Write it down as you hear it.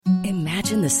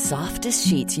Imagine the softest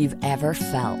sheets you've ever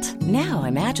felt. Now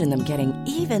imagine them getting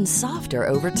even softer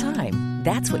over time.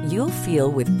 That's what you'll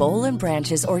feel with Boll &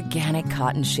 Branch's organic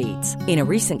cotton sheets. In a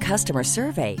recent customer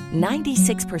survey,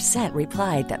 96%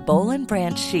 replied that Boll &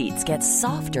 Branch sheets get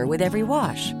softer with every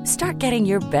wash. Start getting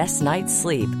your best night's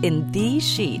sleep in these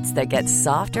sheets that get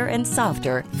softer and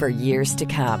softer for years to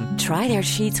come. Try their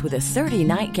sheets with a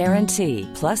 30-night guarantee.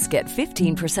 Plus, get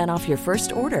 15% off your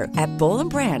first order at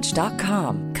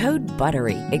bollandbranch.com. Code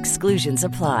BUTTERY. Exclusions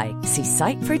apply. See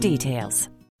site for details.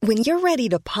 When you're ready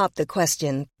to pop the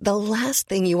question, the last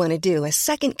thing you want to do is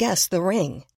second-guess the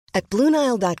ring. At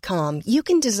BlueNile.com, you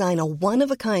can design a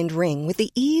one-of-a-kind ring with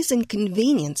the ease and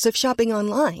convenience of shopping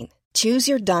online. Choose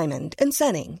your diamond and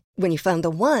setting. When you find the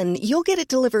one, you'll get it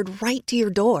delivered right to your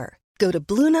door. Go to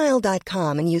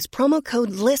BlueNile.com and use promo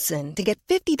code LISTEN to get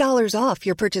 $50 off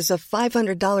your purchase of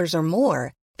 $500 or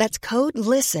more. That's code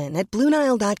LISTEN at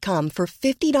BlueNile.com for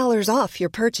 $50 off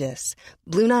your purchase.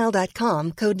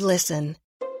 BlueNile.com, code LISTEN.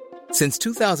 Since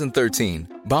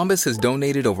 2013, Bombas has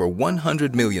donated over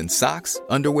 100 million socks,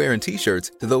 underwear, and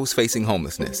T-shirts to those facing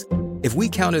homelessness. If we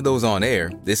counted those on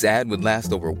air, this ad would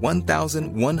last over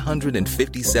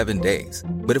 1,157 days.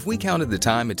 But if we counted the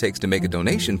time it takes to make a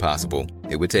donation possible,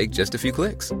 it would take just a few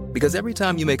clicks. Because every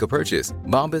time you make a purchase,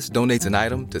 Bombas donates an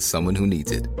item to someone who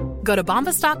needs it. Go to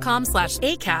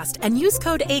bombas.com/ACAST and use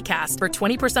code ACAST for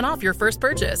 20% off your first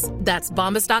purchase. That's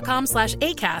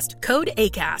bombas.com/ACAST, code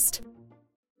ACAST.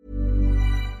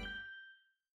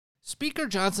 Speaker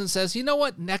Johnson says, you know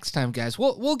what, next time, guys,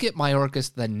 we'll get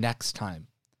Mayorkas the next time.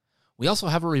 We also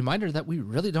have a reminder that we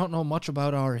really don't know much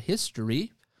about our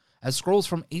history, as scrolls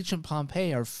from ancient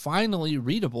Pompeii are finally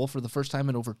readable for the first time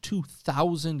in over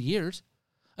 2,000 years.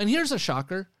 And here's a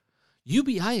shocker.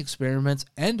 UBI experiments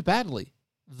end badly.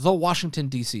 The Washington,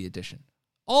 D.C. edition.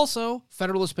 Also,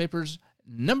 Federalist Papers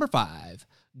number 5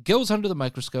 goes under the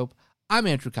microscope. I'm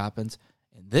Andrew Coppins,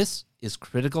 and this is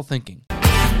Critical Thinking.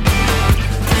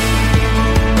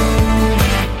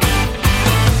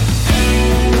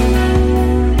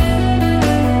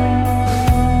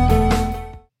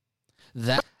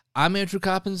 I'm Andrew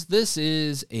Coppins. This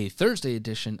is a Thursday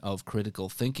edition of Critical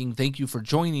Thinking. Thank you for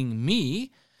joining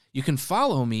me. You can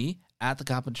follow me at The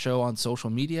Coppins Show on social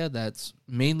media. That's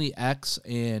mainly X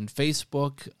and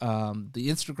Facebook. The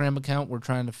Instagram account we're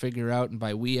trying to figure out, and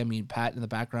by we, I mean Pat in the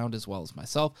background as well as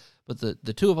myself. But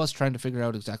the two of us trying to figure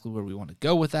out exactly where we want to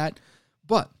go with that.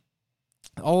 But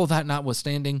all of that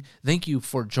notwithstanding, thank you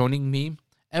for joining me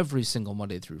every single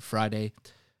Monday through Friday.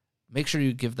 Make sure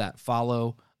you give that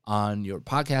follow on your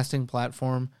podcasting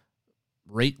platform.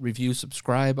 Rate, review,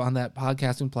 subscribe on that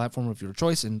podcasting platform of your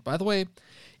choice. And by the way,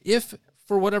 if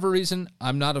for whatever reason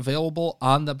I'm not available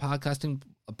on the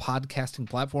podcasting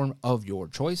platform of your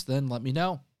choice, then let me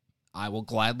know. I will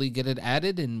gladly get it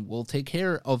added, and we'll take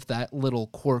care of that little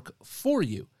quirk for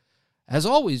you. As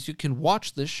always, you can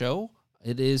watch this show.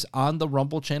 It is on the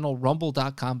Rumble channel,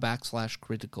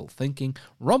 rumble.com/critical thinking,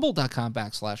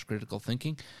 rumble.com/critical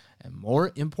thinking. And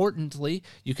more importantly,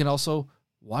 you can also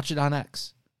watch it on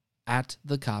X at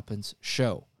The Coppins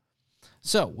Show.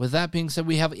 So with that being said,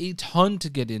 we have a ton to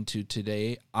get into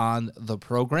today on the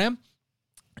program.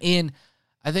 And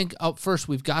I think up first,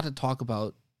 we've got to talk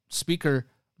about Speaker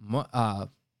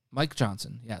Mike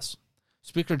Johnson. Yes,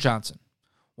 Speaker Johnson,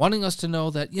 wanting us to know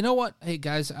that, you know what, hey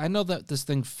guys, I know that this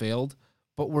thing failed,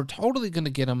 but we're totally going to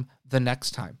get him the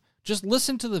next time. Just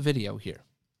listen to the video here.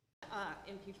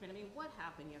 Impeachment. I mean, what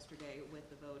happened yesterday with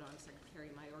the vote on Secretary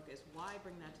Mayorkas? Why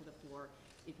bring that to the floor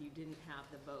if you didn't have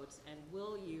the votes? And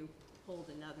will you hold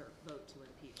another vote to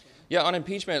impeach him? Yeah, on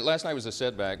impeachment, last night was a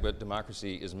setback, but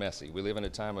democracy is messy. We live in a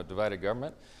time of divided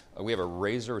government. We have a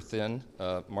razor-thin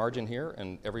margin here,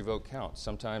 and every vote counts.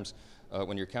 Sometimes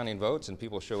when you're counting votes and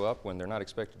people show up when they're not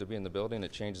expected to be in the building,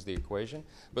 it changes the equation.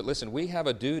 But listen, we have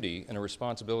a duty and a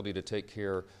responsibility to take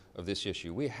care of this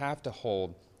issue. We have to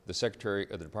hold the Secretary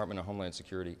of the Department of Homeland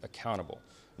Security accountable.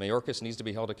 Mayorkas needs to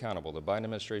be held accountable. The Biden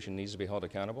administration needs to be held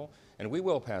accountable, and we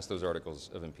will pass those articles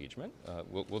of impeachment.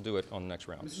 We'll do it on the next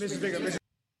round. They're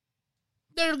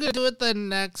going to do it the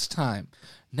next time.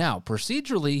 Now,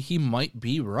 procedurally, he might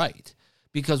be right,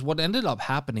 because what ended up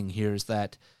happening here is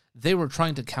that they were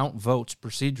trying to count votes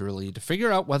procedurally to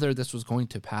figure out whether this was going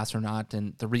to pass or not,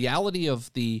 and the reality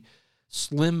of the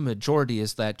slim majority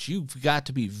is that you've got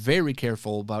to be very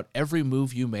careful about every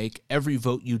move you make, every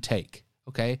vote you take,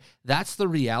 okay? That's the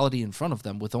reality in front of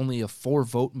them with only a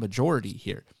 4-vote majority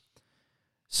here.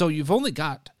 So you've only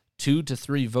got 2 to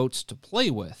 3 votes to play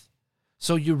with.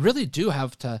 So you really do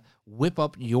have to whip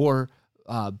up your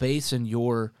base and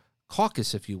your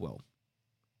caucus, if you will.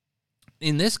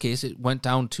 In this case, it went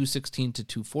down 216 to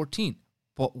 214.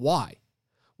 But why?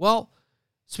 Well,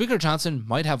 Speaker Johnson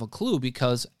might have a clue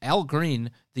because Al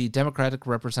Green, the Democratic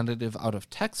representative out of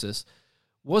Texas,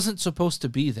 wasn't supposed to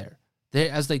be there.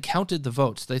 As they counted the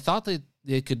votes, they thought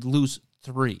they could lose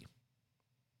 3.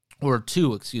 Or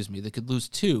 2, excuse me. They could lose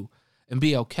 2 and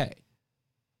be okay.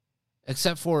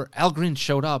 Except for Al Green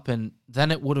showed up, and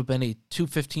then it would have been a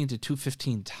 215 to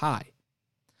 215 tie.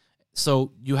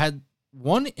 So you had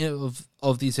one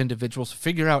of these individuals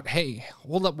figure out, hey,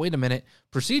 hold up, wait a minute.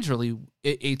 Procedurally,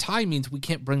 a tie means we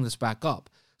can't bring this back up.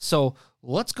 So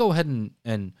let's go ahead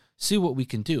and see what we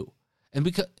can do. And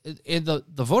because the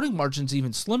voting margin's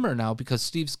even slimmer now because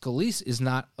Steve Scalise is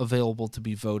not available to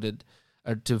be voted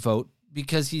or to vote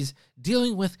because he's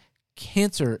dealing with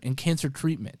cancer and cancer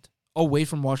treatment away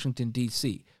from Washington,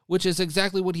 D.C., which is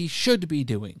exactly what he should be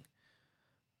doing.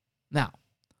 Now,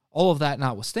 all of that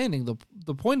notwithstanding,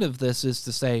 the point of this is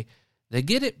to say they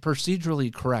get it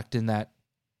procedurally correct in that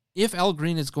if Al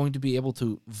Green is going to be able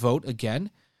to vote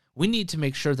again, we need to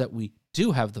make sure that we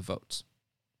do have the votes.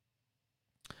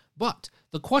 But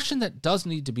the question that does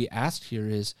need to be asked here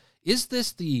is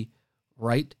this the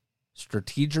right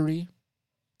strategery,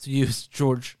 to use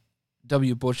George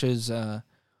W. Bush's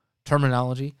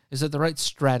terminology? Is it the right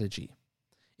strategy?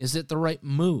 Is it the right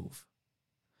move?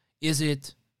 Is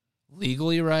it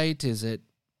legally right? Is it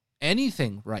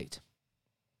anything right?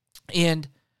 And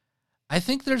I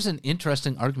think there's an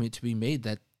interesting argument to be made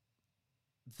that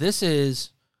this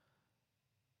is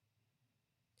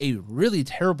a really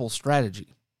terrible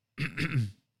strategy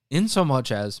in so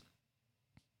much as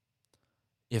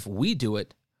if we do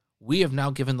it, we have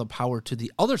now given the power to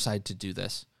the other side to do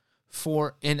this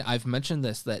and I've mentioned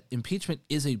this, that impeachment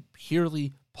is a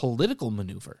purely political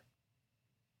maneuver.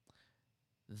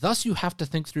 Thus, you have to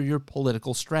think through your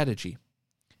political strategy.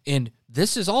 And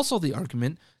this is also the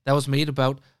argument that was made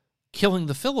about killing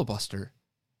the filibuster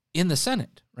in the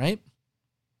Senate, right?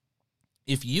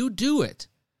 If you do it,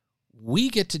 we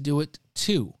get to do it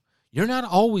too. You're not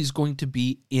always going to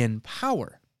be in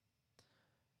power.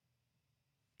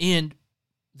 And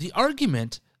the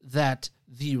argument that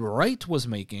the right was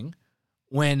making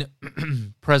when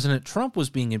President Trump was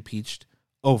being impeached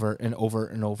over and over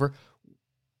and over,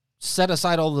 set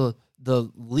aside all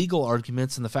the legal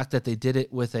arguments and the fact that they did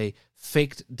it with a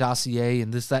faked dossier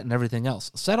and this, that, and everything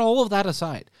else. Set all of that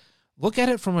aside. Look at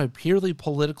it from a purely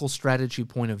political strategy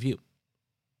point of view.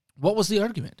 What was the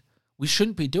argument? We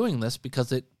shouldn't be doing this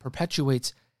because it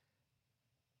perpetuates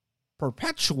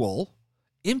perpetual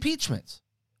impeachments,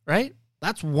 right?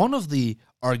 That's one of the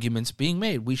arguments being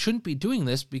made. We shouldn't be doing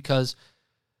this because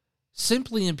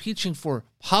simply impeaching for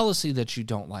policy that you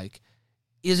don't like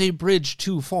is a bridge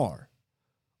too far.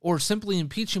 Or simply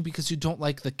impeaching because you don't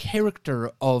like the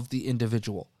character of the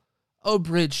individual, a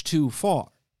bridge too far,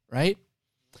 right?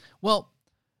 Well,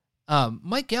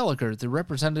 Mike Gallagher, the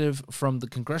representative from the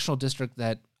congressional district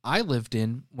that I lived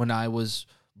in when I was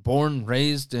born,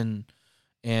 raised, and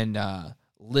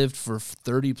lived for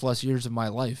 30 plus years of my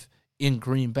life in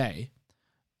Green Bay,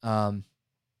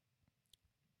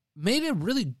 made a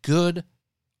really good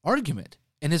argument.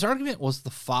 And his argument was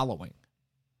the following.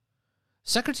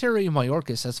 Secretary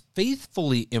Mayorkas has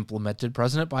faithfully implemented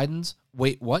President Biden's...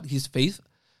 Wait, what? He's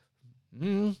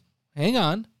hang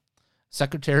on.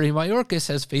 Secretary Mayorkas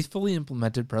has faithfully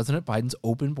implemented President Biden's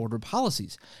open border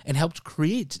policies and helped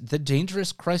create the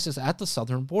dangerous crisis at the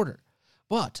southern border.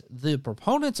 But the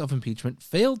proponents of impeachment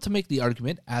failed to make the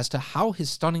argument as to how his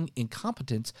stunning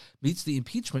incompetence meets the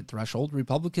impeachment threshold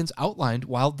Republicans outlined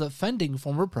while defending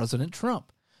former President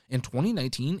Trump. In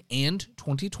 2019 and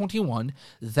 2021,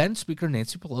 then Speaker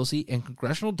Nancy Pelosi and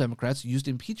congressional Democrats used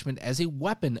impeachment as a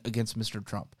weapon against Mr.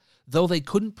 Trump, though they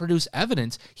couldn't produce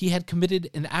evidence he had committed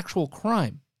an actual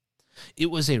crime. It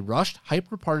was a rushed,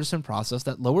 hyper-partisan process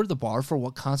that lowered the bar for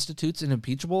what constitutes an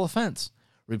impeachable offense.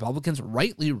 Republicans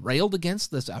rightly railed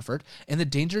against this effort and the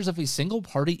dangers of a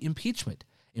single-party impeachment.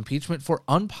 Impeachment for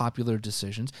unpopular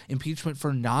decisions, impeachment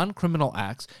for non-criminal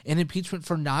acts, and impeachment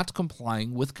for not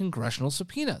complying with congressional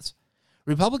subpoenas.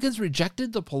 Republicans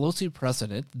rejected the Pelosi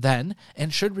precedent then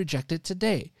and should reject it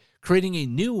today, creating a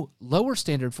new, lower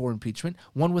standard for impeachment,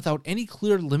 one without any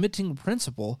clear limiting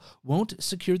principle, won't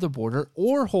secure the border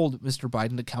or hold Mr.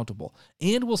 Biden accountable,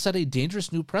 and will set a dangerous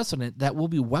new precedent that will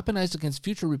be weaponized against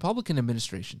future Republican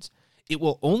administrations. It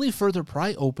will only further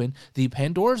pry open the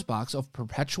Pandora's box of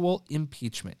perpetual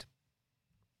impeachment.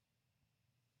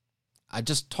 I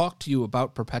just talked to you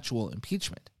about perpetual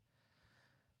impeachment.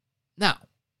 Now,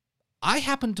 I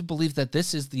happen to believe that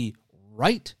this is the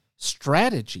right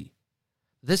strategy.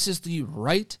 This is the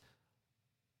right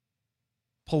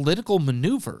political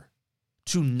maneuver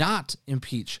to not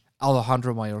impeach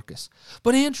Alejandro Mayorkas.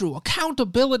 But Andrew,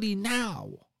 accountability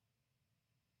now.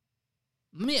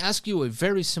 Let me ask you a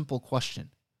very simple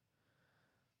question.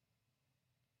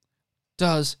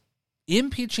 Does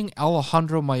impeaching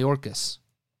Alejandro Mayorkas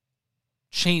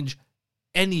change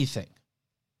anything?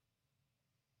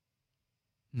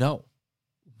 No.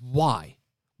 Why?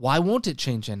 Why won't it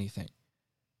change anything?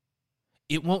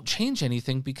 It won't change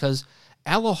anything because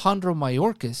Alejandro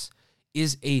Mayorkas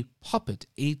is a puppet,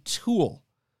 a tool,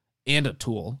 and a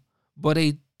tool, but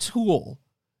a tool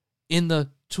in the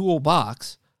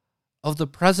toolbox of the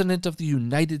President of the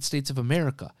United States of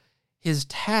America. His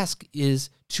task is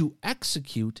to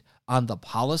execute on the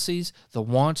policies, the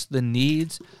wants, the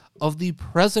needs of the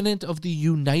President of the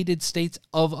United States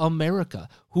of America,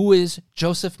 who is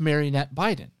Joseph Marionette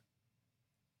Biden.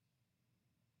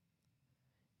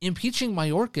 Impeaching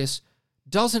Mayorkas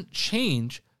doesn't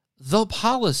change the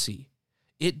policy.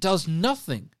 It does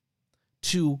nothing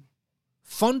to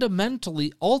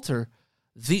fundamentally alter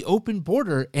the open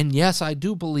border, and yes, I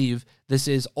do believe this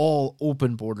is all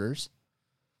open borders,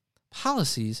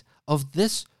 policies of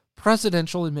this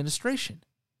presidential administration.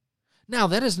 Now,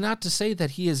 that is not to say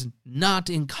that he is not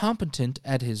incompetent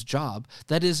at his job.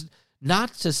 That is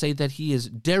not to say that he is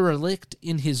derelict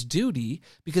in his duty,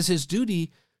 because his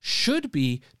duty should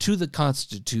be to the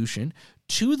Constitution,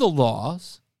 to the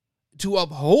laws, to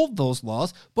uphold those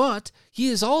laws, but he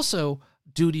is also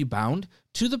duty-bound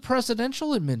to the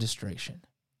presidential administration.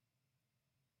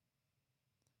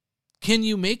 Can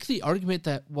you make the argument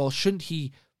that, well, shouldn't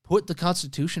he put the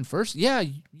Constitution first? Yeah,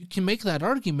 you can make that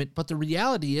argument, but the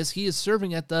reality is he is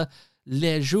serving at the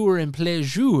leisure and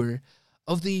pleasure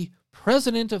of the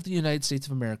President of the United States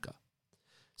of America.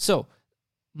 So,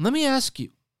 let me ask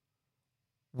you,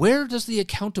 where does the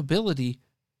accountability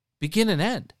begin and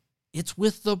end? It's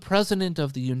with the President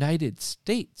of the United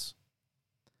States.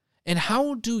 And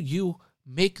how do you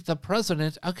make the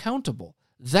president accountable?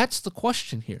 That's the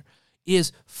question here.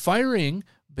 Is firing,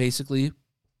 basically,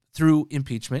 through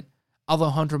impeachment,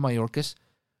 Alejandro Mayorkas,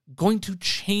 going to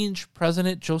change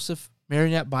President Joseph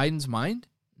Marionette Biden's mind?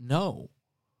 No.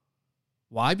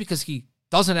 Why? Because he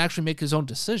doesn't actually make his own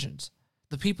decisions.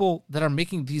 The people that are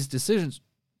making these decisions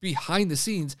behind the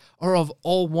scenes are of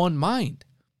all one mind.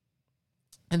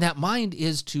 And that mind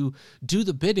is to do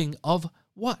the bidding of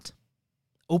what?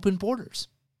 Open borders.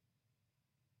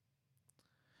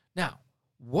 Now,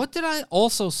 what did I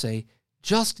also say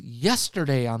just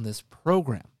yesterday on this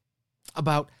program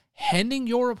about handing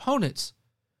your opponents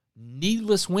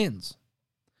needless wins?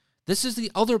 This is the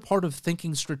other part of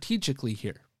thinking strategically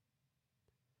here.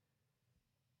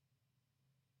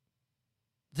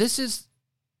 This is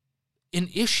an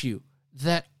issue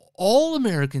that all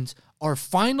Americans are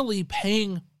finally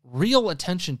paying real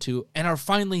attention to and are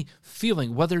finally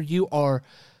feeling, whether you are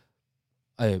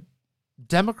a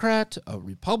Democrat, a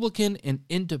Republican, an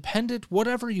independent,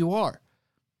 whatever you are.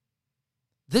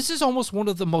 This is almost one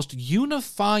of the most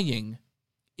unifying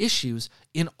issues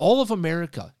in all of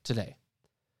America today.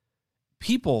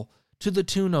 People to the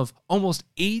tune of almost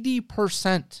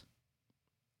 80%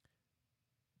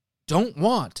 don't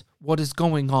want what is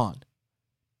going on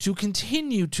to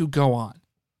continue to go on.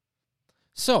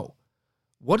 So,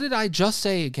 what did I just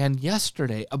say again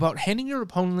yesterday about handing your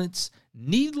opponents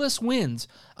needless wins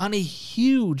on a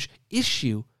huge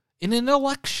issue in an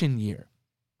election year?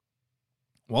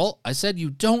 Well, I said you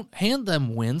don't hand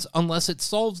them wins unless it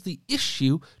solves the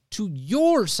issue to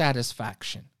your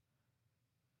satisfaction.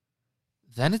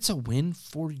 Then it's a win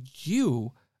for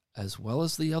you as well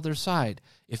as the other side.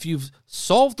 If you've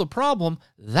solved the problem,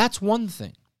 that's one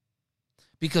thing.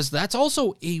 Because that's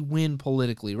also a win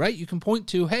politically, right? You can point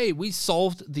to, hey, we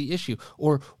solved the issue,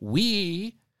 or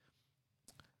we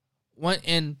went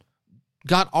and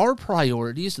got our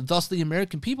priorities, thus the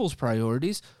American people's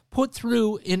priorities, put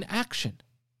through in action.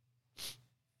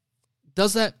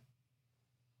 Does that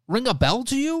ring a bell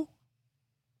to you?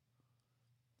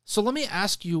 So let me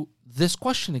ask you this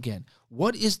question again.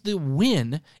 What is the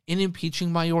win in impeaching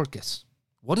Mayorkas?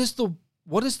 What is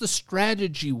the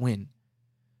strategy win?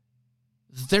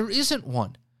 There isn't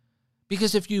one.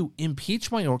 Because if you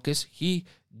impeach Mayorkas, he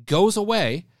goes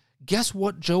away. Guess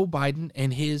what Joe Biden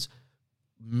and his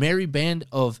merry band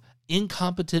of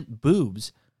incompetent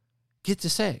boobs get to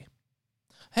say?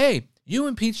 Hey, you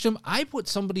impeached him. I put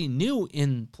somebody new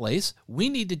in place. We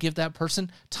need to give that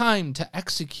person time to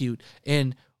execute.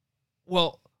 And,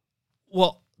 well,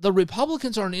 the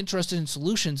Republicans aren't interested in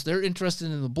solutions. They're interested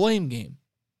in the blame game.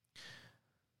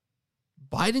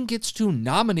 Biden gets to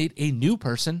nominate a new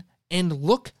person and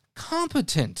look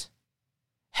competent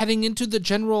heading into the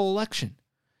general election.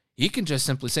 He can just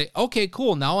simply say, okay,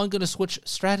 cool, now I'm going to switch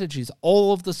strategies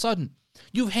all of the sudden.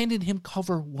 You've handed him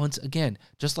cover once again,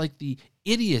 just like the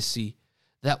idiocy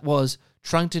that was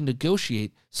trying to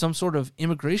negotiate some sort of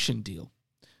immigration deal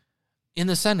in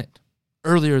the Senate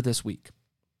earlier this week.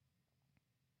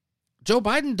 Joe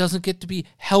Biden doesn't get to be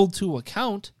held to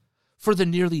account for the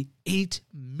nearly 8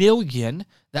 million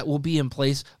that will be in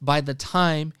place by the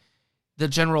time the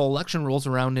general election rolls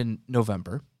around in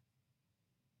November.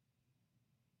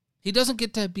 He doesn't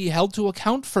get to be held to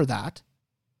account for that.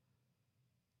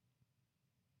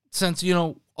 Since,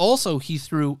 also he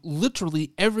threw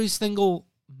literally every single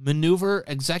maneuver,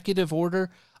 executive order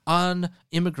on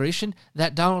immigration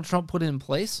that Donald Trump put in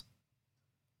place.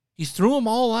 He threw them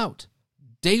all out.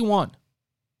 Day one.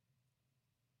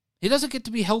 He doesn't get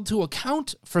to be held to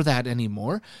account for that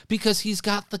anymore because he's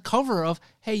got the cover of,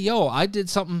 hey, yo, I did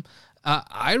something.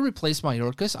 I replaced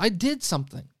Mayorkas. I did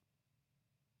something.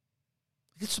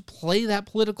 He gets to play that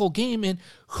political game, and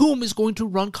whom is going to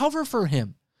run cover for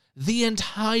him? The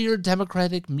entire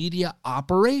Democratic media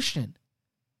operation.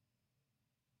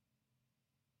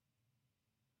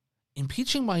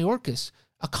 Impeaching Mayorkas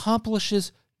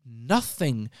accomplishes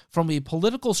nothing from a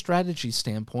political strategy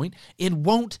standpoint. It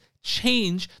won't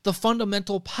change the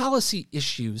fundamental policy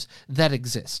issues that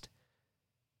exist.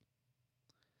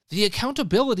 The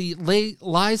accountability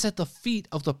lies at the feet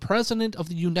of the President of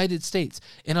the United States.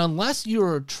 And unless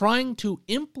you're trying to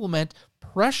implement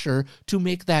pressure to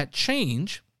make that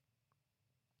change,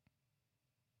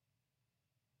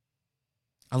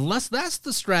 unless that's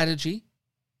the strategy,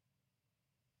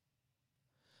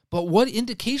 but what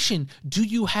indication do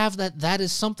you have that that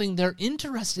is something they're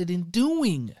interested in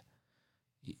doing?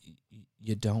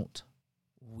 You don't.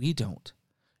 We don't.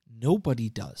 Nobody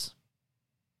does.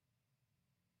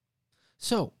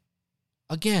 So,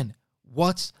 again,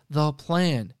 what's the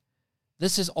plan?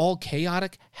 This is all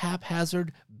chaotic,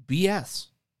 haphazard BS.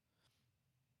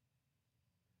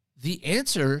 The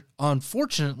answer,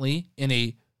 unfortunately, in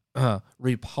a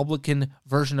Republican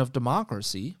version of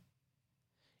democracy,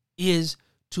 is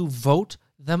to vote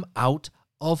them out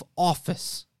of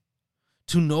office,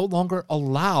 to no longer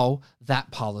allow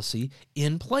that policy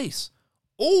in place.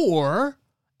 Or,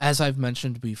 as I've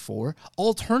mentioned before,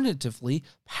 alternatively,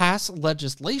 pass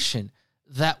legislation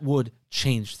that would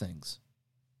change things.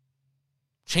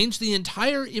 Change the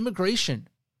entire immigration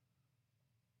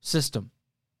system.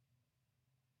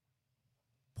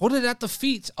 Put it at the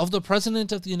feet of the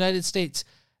President of the United States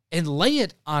and lay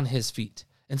it on his feet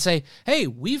and say, hey,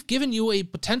 we've given you a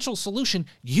potential solution.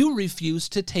 You refuse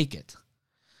to take it.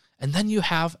 And then you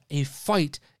have a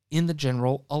fight in the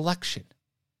general election.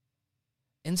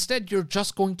 Instead, you're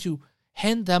just going to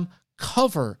hand them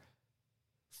cover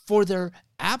for their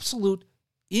absolute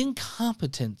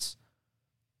incompetence.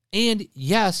 And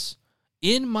yes,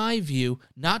 in my view,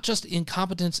 not just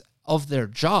incompetence of their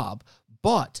job,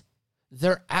 but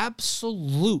their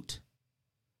absolute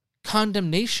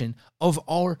condemnation of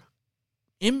our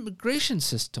immigration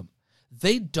system.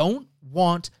 They don't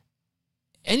want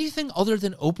anything other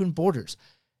than open borders.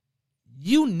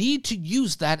 You need to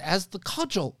use that as the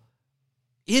cudgel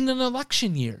in an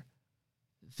election year.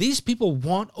 These people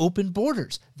want open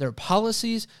borders. Their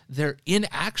policies, their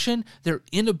inaction, their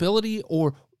inability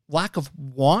or lack of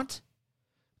want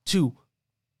to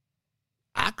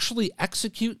actually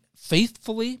execute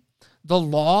faithfully the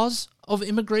laws of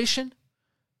immigration,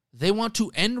 they want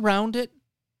to end round it.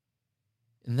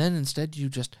 And then instead you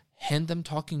just hand them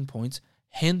talking points,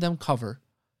 hand them cover.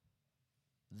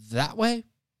 That way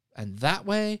and that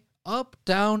way, up,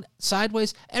 down,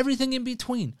 sideways, everything in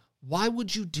between. Why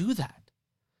would you do that?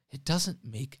 It doesn't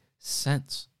make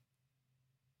sense.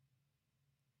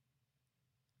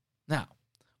 Now,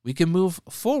 we can move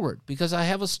forward because I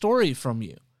have a story for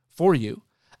you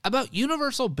about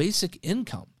universal basic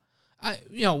income.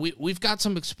 We've got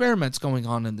some experiments going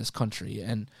on in this country,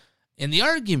 and in the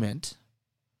argument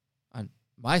on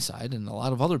my side and a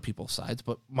lot of other people's sides,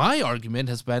 but my argument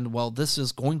has been, well, this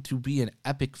is going to be an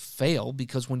epic fail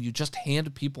because when you just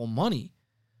hand people money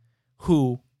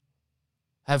who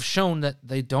have shown that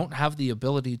they don't have the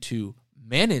ability to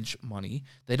manage money,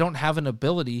 they don't have an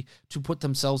ability to put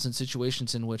themselves in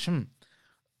situations in which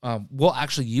we'll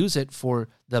actually use it for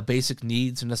the basic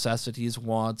needs, necessities,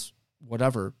 wants,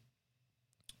 whatever.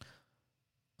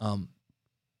 And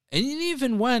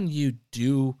even when you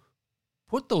do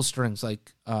put those strings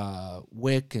like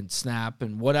WIC and SNAP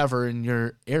and whatever in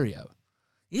your area,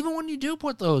 even when you do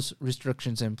put those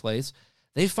restrictions in place,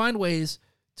 they find ways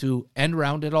to end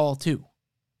around it all too.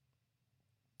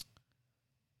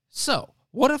 So,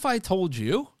 what if I told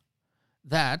you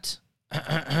that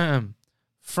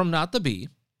from Not the Bee,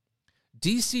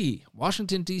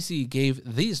 Washington, D.C.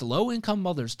 gave these low-income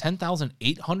mothers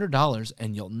 $10,800,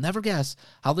 and you'll never guess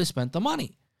how they spent the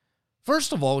money.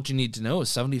 First of all, what you need to know is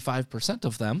 75%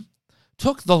 of them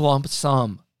took the lump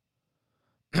sum.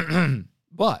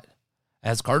 But,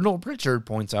 as Cardinal Pritchard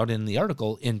points out in the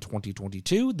article, in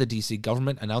 2022, the D.C.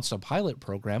 government announced a pilot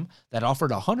program that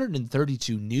offered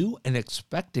 132 new and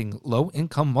expecting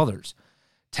low-income mothers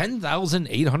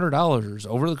 $10,800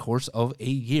 over the course of a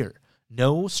year.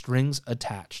 No strings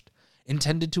attached,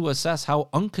 intended to assess how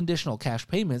unconditional cash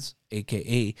payments,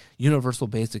 aka universal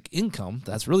basic income,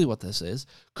 that's really what this is,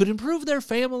 could improve their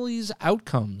families'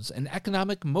 outcomes and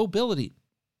economic mobility.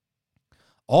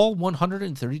 All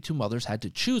 132 mothers had to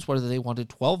choose whether they wanted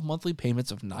 12 monthly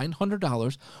payments of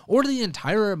 $900 or the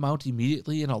entire amount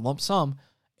immediately in a lump sum,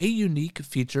 a unique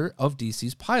feature of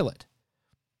DC's pilot.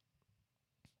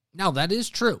 Now, that is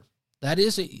true.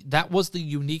 That was the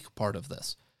unique part of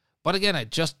this. But again, I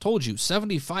just told you,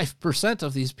 75%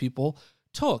 of these people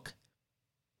took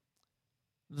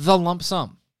the lump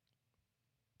sum.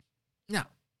 Now,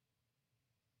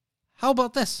 how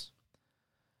about this?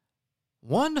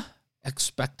 One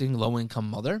expecting low-income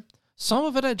mother, some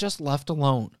of it I just left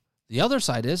alone. The other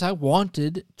side is I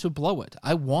wanted to blow it.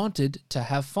 I wanted to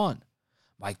have fun.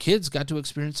 My kids got to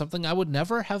experience something I would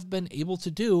never have been able to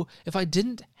do if I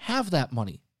didn't have that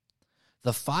money.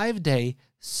 The 5-day,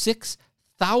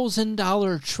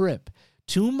 $6,000 trip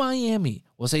to Miami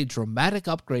was a dramatic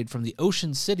upgrade from the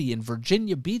Ocean City and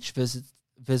Virginia Beach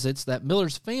visits that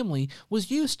Miller's family was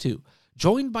used to.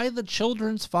 Joined by the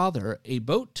children's father, a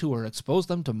boat tour exposed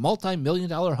them to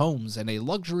multi-million-dollar homes and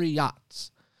luxury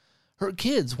yachts. Her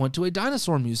kids went to a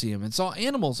dinosaur museum and saw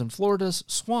animals in Florida's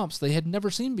swamps they had never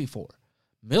seen before.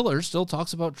 Miller still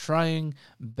talks about trying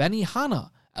Benihana,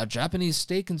 a Japanese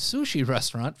steak and sushi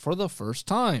restaurant, for the first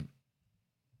time.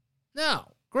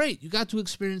 Now, great, you got to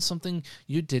experience something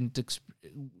you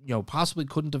possibly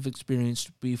couldn't have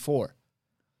experienced before.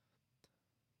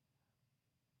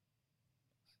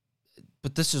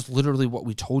 But this is literally what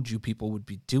we told you people would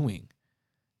be doing.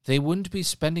 They wouldn't be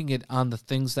spending it on the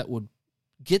things that would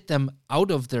get them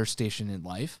out of their station in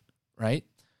life, right?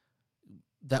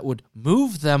 That would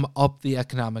move them up the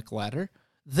economic ladder.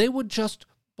 They would just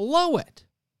blow it.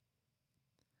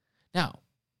 Now,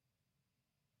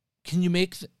 can you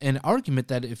make an argument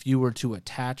that if you were to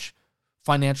attach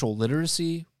financial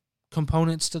literacy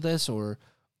components to this or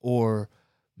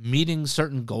meeting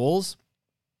certain goals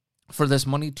for this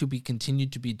money to be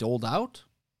continued to be doled out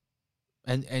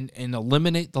and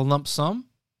eliminate the lump sum?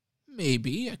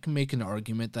 Maybe I can make an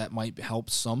argument that might help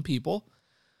some people.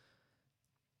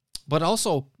 But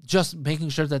also just making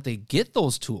sure that they get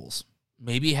those tools.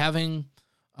 Maybe having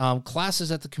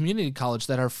classes at the community college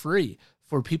that are free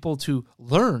for people to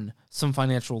learn some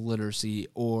financial literacy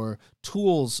or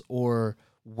tools or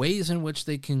ways in which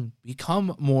they can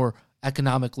become more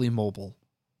economically mobile,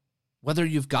 whether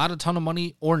you've got a ton of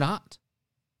money or not.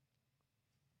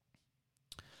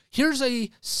 Here's a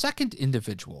second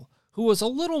individual who was a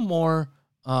little more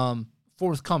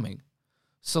forthcoming.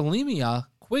 Salimia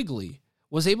Quigley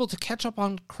was able to catch up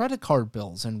on credit card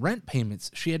bills and rent payments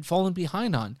she had fallen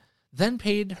behind on, then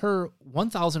paid her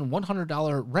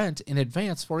 $1,100 rent in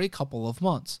advance for a couple of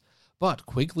months. But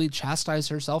Quigley chastised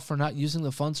herself for not using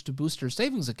the funds to boost her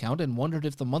savings account and wondered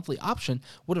if the monthly option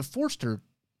would have forced her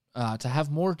to have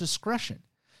more discretion.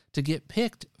 To get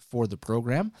picked for the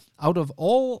program, out of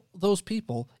all those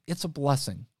people, it's a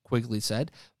blessing, Quigley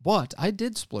said. But I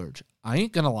did splurge. I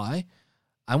ain't gonna lie.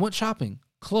 I went shopping,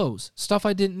 clothes, stuff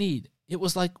I didn't need. It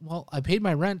was like, well, I paid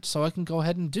my rent, so I can go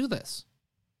ahead and do this.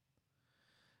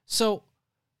 So,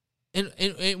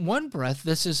 in one breath,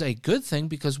 this is a good thing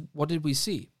because what did we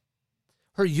see?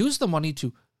 Her use the money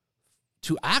to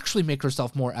actually make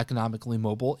herself more economically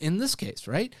mobile in this case,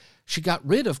 right? She got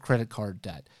rid of credit card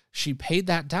debt. She paid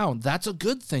that down. That's a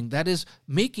good thing. That is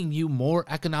making you more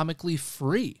economically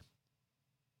free.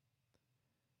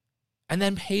 And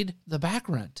then paid the back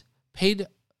rent, paid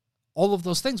all of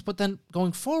those things. But then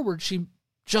going forward, she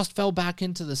just fell back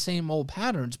into the same old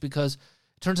patterns because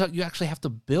it turns out you actually have to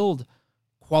build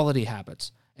quality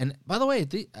habits. And by the way,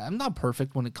 I'm not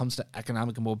perfect when it comes to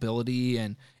economic mobility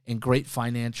and great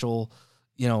financial,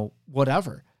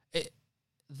 whatever.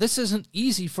 This isn't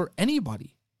easy for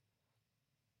anybody.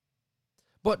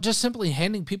 But just simply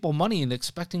handing people money and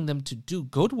expecting them to do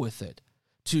good with it,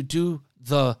 to do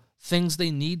the things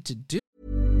they need to do.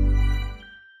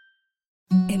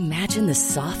 Imagine the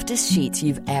softest sheets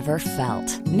you've ever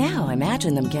felt. Now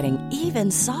imagine them getting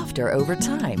even softer over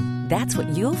time. That's what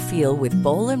you'll feel with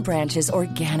Boll & Branch's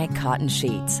organic cotton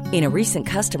sheets. In a recent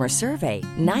customer survey,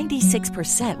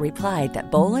 96% replied that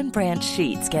Boll & Branch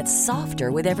sheets get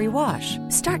softer with every wash.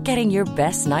 Start getting your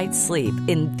best night's sleep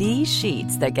in these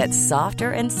sheets that get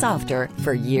softer and softer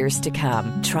for years to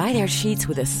come. Try their sheets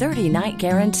with a 30-night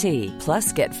guarantee.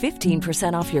 Plus, get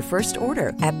 15% off your first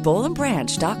order at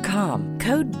bollandbranch.com.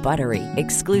 Code BUTTERY.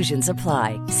 Exclusions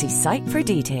apply. See site for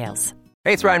details.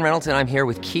 Hey, it's Ryan Reynolds, and I'm here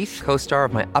with Keith, co-star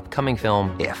of my upcoming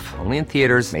film, If, only in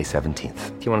theaters May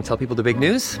 17th. Do you want to tell people the big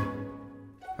news?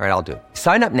 All right, I'll do it.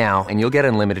 Sign up now and you'll get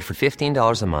unlimited for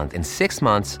 $15 a month and 6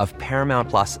 months of Paramount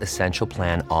Plus Essential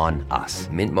Plan on us.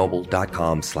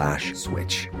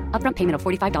 MintMobile.com/switch. Upfront payment of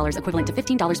 $45 equivalent to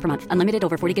 $15 per month. Unlimited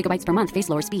over 40 gigabytes per month. Face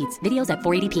lower speeds. Videos at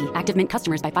 480p. Active Mint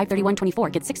customers by 531.24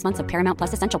 get 6 months of Paramount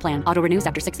Plus Essential Plan. Auto renews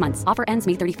after 6 months. Offer ends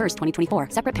May 31st, 2024.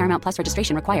 Separate Paramount Plus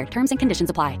registration required. Terms and conditions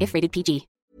apply if rated PG.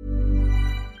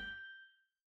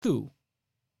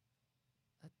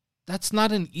 That's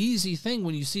not an easy thing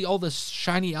when you see all this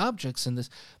shiny objects and this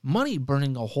money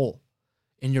burning a hole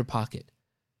in your pocket.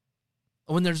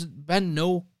 When there's been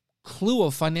no clue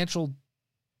of financial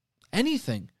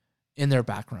anything in their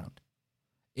background.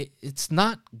 It's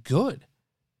not good.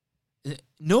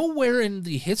 Nowhere in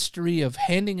the history of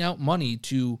handing out money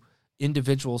to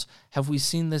individuals have we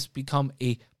seen this become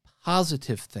a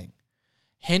positive thing.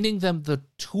 Handing them the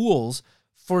tools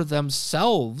for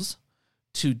themselves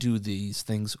to do these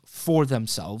things for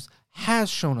themselves has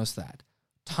shown us that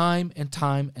time and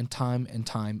time and time and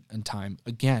time and time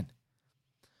again.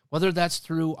 Whether that's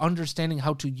through understanding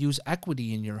how to use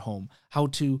equity in your home, how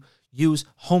to use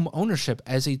home ownership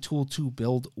as a tool to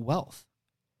build wealth.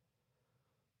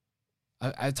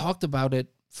 I talked about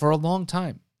it for a long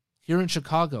time. Here in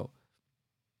Chicago,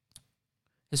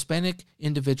 Hispanic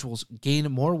individuals gain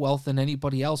more wealth than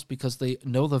anybody else because they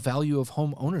know the value of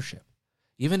home ownership.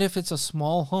 Even if it's a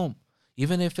small home,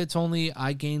 even if it's only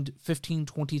I gained $15,000,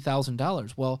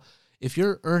 $20,000. Well, if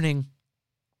you're earning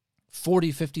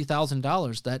 $40,000,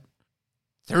 $50,000, that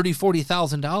 $30,000,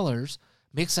 $40,000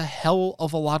 makes a hell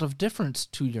of a lot of difference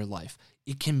to your life.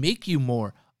 It can make you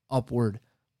more upward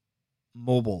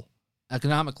mobile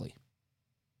economically.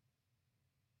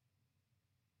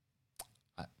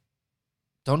 I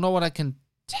don't know what I can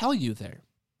tell you there,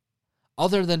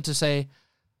 other than to say,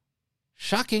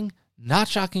 shocking. Not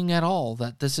shocking at all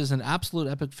that this is an absolute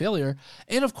epic failure.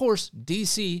 And of course,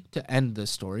 DC, to end this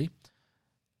story,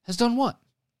 has done what?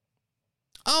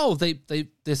 Oh, they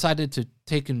decided to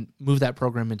take and move that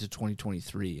program into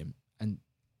 2023 and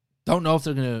don't know if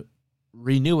they're going to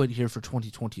renew it here for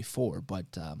 2024.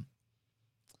 But,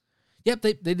 yep,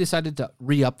 they decided to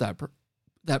re-up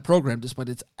that program despite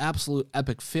its absolute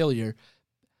epic failure.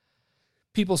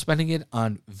 People spending it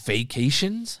on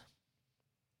vacations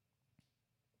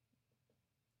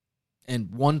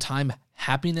and one-time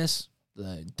happiness,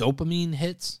 the dopamine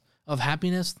hits of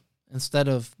happiness, instead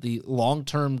of the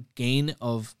long-term gain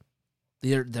of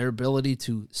their ability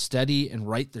to steady and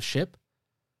right the ship.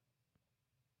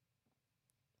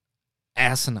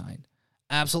 Asinine.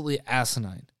 Absolutely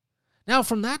asinine. Now,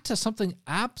 from that to something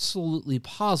absolutely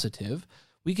positive,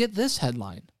 we get this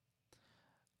headline.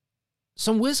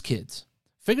 Some whiz kids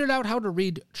figured out how to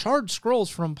read charred scrolls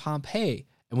from Pompeii,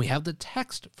 and we have the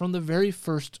text from the very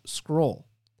first scroll.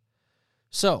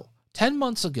 So, 10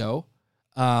 months ago,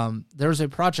 there was a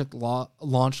project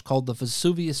launched called the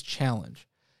Vesuvius Challenge.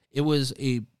 It was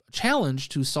a challenge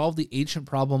to solve the ancient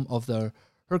problem of the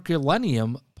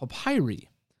Herculaneum Papyri,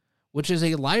 which is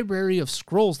a library of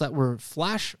scrolls that were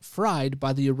flash fried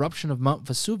by the eruption of Mount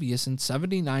Vesuvius in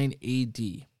 79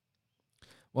 AD.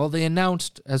 Well, they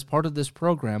announced as part of this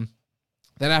program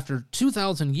that after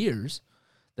 2,000 years,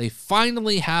 they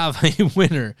finally have a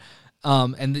winner,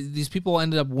 and these people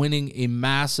ended up winning a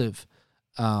massive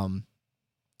prize.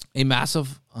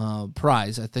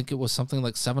 I think it was something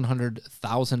like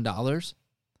 $700,000.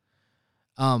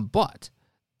 But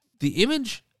the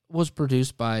image was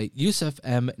produced by Yusuf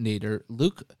M. Nader,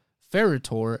 Luke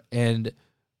Ferrator, and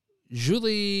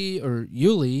Yuli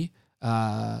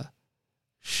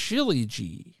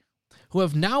Shiliji, who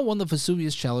have now won the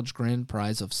Vesuvius Challenge grand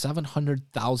prize of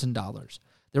 $700,000.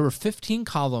 There were 15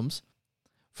 columns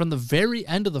from the very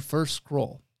end of the first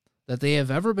scroll that they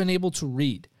have ever been able to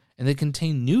read, and they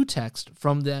contain new text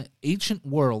from the ancient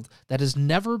world that has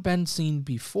never been seen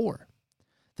before.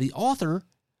 The author,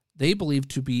 they believe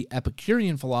to be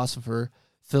Epicurean philosopher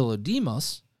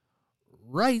Philodemus,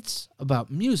 writes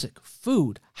about music,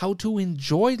 food, how to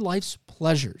enjoy life's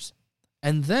pleasures,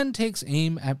 and then takes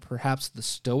aim at perhaps the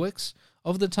Stoics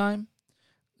of the time,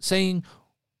 saying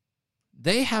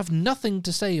they have nothing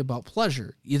to say about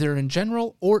pleasure, either in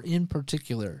general or in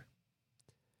particular.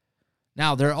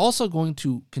 Now, they're also going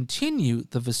to continue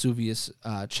the Vesuvius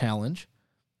challenge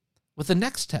with the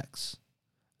next text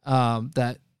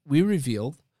that we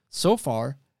revealed so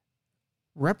far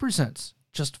represents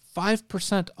just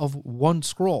 5% of one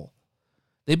scroll.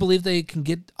 They believe they can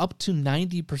get up to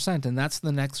 90%, and that's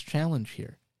the next challenge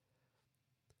here.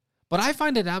 But I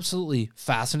find it absolutely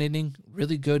fascinating,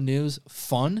 really good news,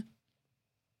 fun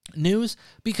news,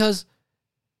 because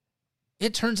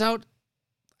it turns out,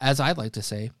 as I like to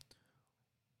say,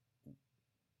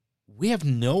 we have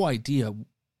no idea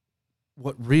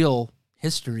what real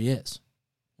history is.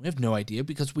 We have no idea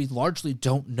because we largely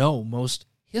don't know most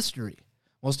history.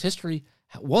 Most history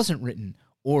wasn't written,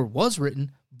 or was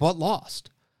written but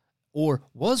lost, or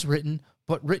was written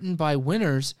but written by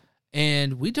winners,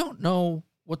 and we don't know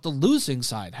what the losing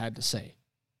side had to say,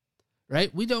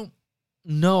 right? We don't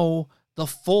know the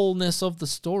fullness of the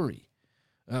story.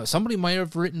 Somebody might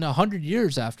have written 100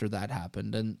 years after that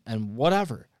happened, and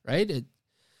whatever, right?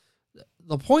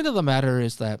 The point of the matter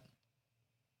is that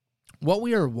what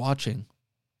we are watching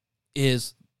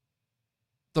is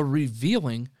the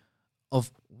revealing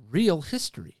of real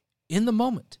history in the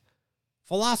moment.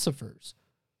 Philosophers,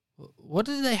 what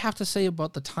did they have to say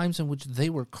about the times in which they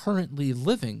were currently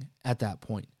living at that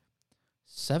point?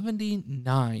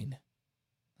 79.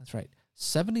 That's right,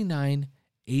 79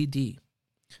 AD.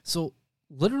 So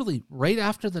literally right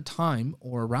after the time,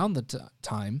 or around the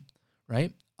time,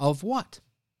 right, of what?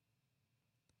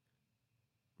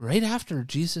 Right after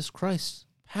Jesus Christ's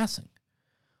passing.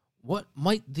 What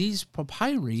might these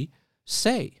papyri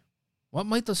say? What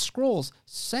might the scrolls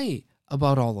say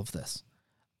about all of this?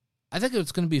 I think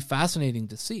it's going to be fascinating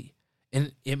to see.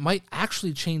 And it might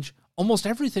actually change almost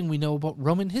everything we know about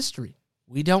Roman history.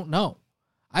 We don't know.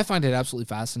 I find it absolutely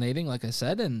fascinating, like I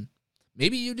said, and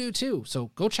maybe you do too. So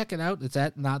go check it out. It's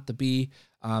at Not the Bee.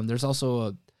 There's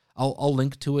also I'll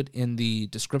link to it in the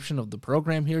description of the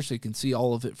program here so you can see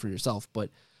all of it for yourself. But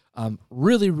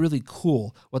really, really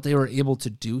cool what they were able to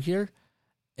do here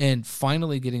and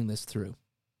finally getting this through.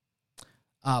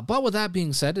 But with that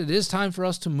being said, it is time for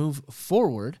us to move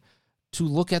forward to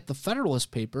look at the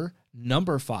Federalist paper,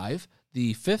 number 5,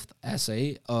 the 5th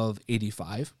essay of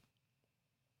 85.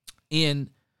 And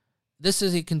this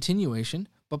is a continuation.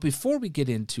 But before we get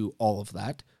into all of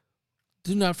that,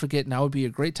 do not forget now would be a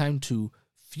great time to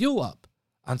fuel up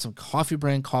on some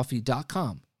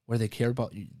coffeebrandcoffee.com, where they care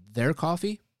about their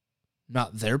coffee,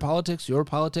 not their politics, your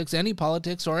politics,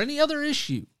 or any other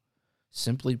issue.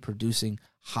 Simply producing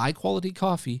high-quality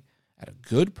coffee at a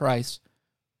good price,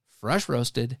 fresh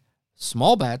roasted,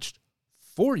 small batched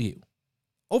for you.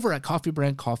 Over at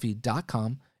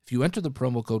coffeebrandcoffee.com, if you enter the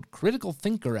promo code Critical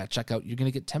Thinker at checkout, you're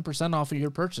going to get 10% off of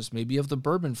your purchase, maybe of the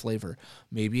bourbon flavor,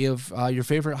 maybe of your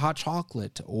favorite hot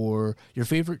chocolate or your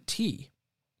favorite tea.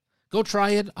 Go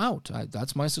try it out.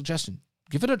 That's my suggestion.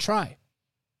 Give it a try.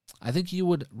 I think you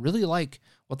would really like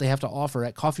what they have to offer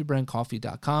at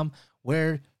coffeebrandcoffee.com,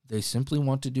 where they simply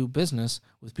want to do business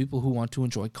with people who want to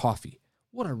enjoy coffee.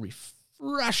 What a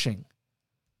refreshing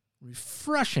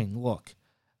look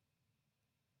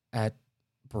at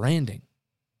branding.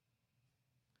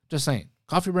 Just saying.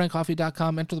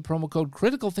 Coffeebrandcoffee.com, enter the promo code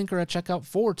Critical Thinker at checkout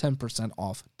for 10%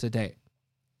 off today.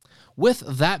 With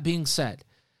that being said,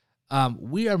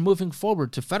 we are moving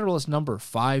forward to Federalist number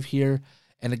 5 here.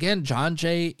 And again, John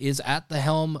Jay is at the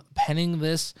helm penning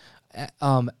this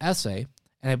essay.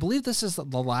 And I believe this is the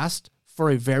last for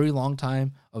a very long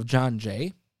time of John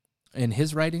Jay and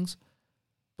his writings.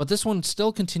 But this one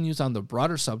still continues on the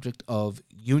broader subject of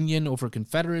union over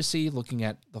confederacy, looking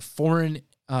at the foreign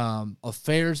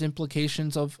affairs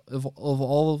implications of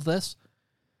all of this.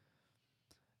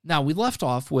 Now, we left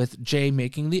off with Jay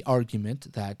making the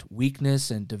argument that weakness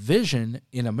and division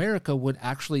in America would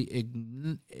actually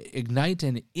ignite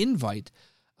and invite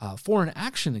foreign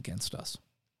action against us.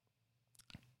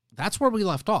 That's where we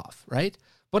left off, right?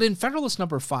 But in Federalist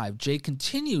number 5, Jay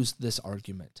continues this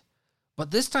argument.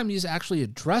 But this time he's actually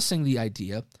addressing the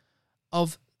idea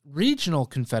of regional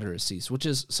confederacies, which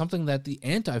is something that the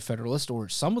anti-federalist, or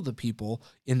some of the people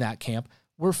in that camp,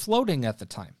 were floating at the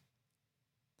time.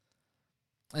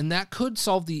 And that could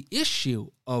solve the issue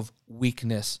of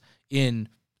weakness in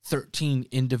 13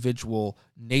 individual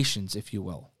nations, if you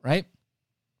will, right?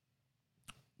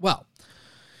 Well,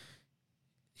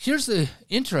 here's the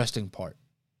interesting part.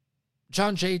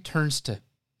 John Jay turns to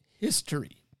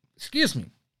history.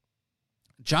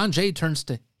 John Jay turns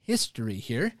to history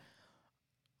here,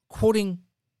 quoting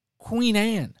Queen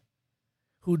Anne,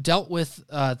 who dealt with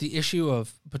the issue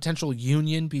of potential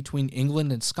union between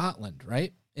England and Scotland,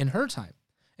 right, in her time.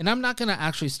 And I'm not going to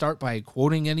actually start by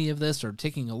quoting any of this or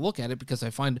taking a look at it because I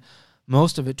find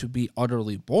most of it to be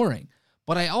utterly boring.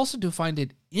 But I also do find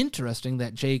it interesting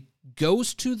that Jay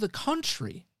goes to the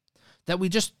country that we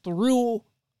just threw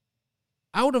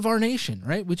out of our nation,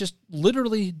 right? We just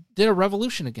literally did a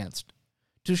revolution against,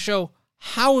 to show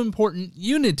how important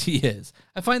unity is.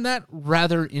 I find that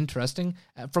rather interesting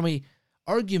from a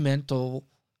argumental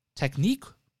technique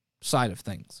side of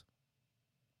things.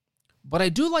 But I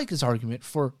do like his argument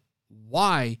for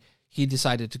why he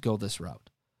decided to go this route,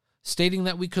 stating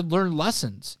that we could learn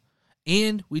lessons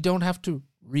and we don't have to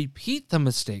repeat the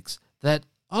mistakes that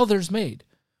others made.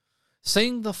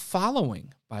 Saying the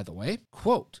following, by the way,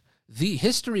 quote, "The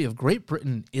history of Great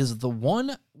Britain is the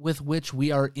one with which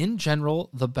we are in general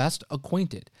the best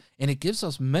acquainted, and it gives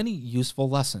us many useful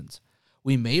lessons.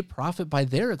 We may profit by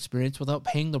their experience without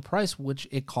paying the price which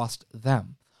it cost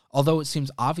them. Although it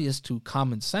seems obvious to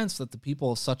common sense that the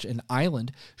people of such an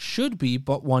island should be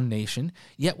but one nation,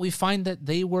 yet we find that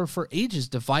they were for ages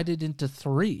divided into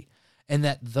three, and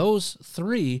that those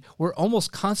three were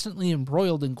almost constantly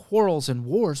embroiled in quarrels and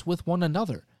wars with one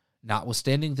another.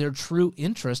 Notwithstanding their true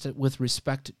interest with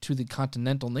respect to the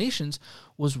continental nations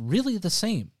was really the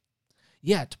same.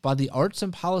 Yet, by the arts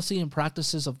and policy and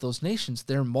practices of those nations,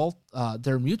 their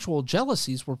mutual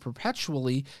jealousies were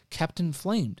perpetually kept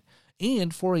inflamed,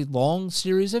 and for a long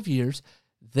series of years,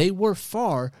 they were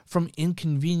far from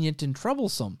inconvenient and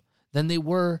troublesome than they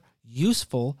were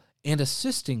useful and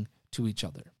assisting to each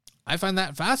other." I find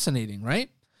that fascinating,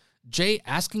 right? Jay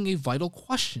asking a vital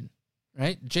question,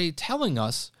 right? Jay telling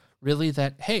us really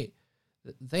that, hey,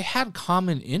 they had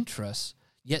common interests,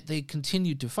 yet they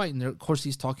continued to fight. And of course,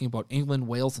 he's talking about England,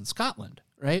 Wales, and Scotland,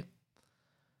 right?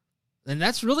 And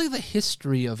that's really the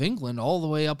history of England all the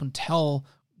way up until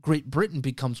Great Britain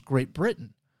becomes Great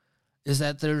Britain, is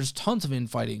that there's tons of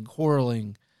infighting,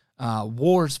 quarreling,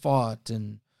 wars fought,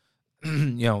 and,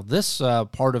 this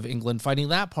part of England fighting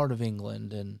that part of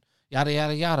England, and yada,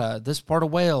 yada, yada. This part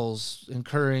of Wales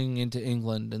incurring into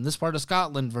England, and this part of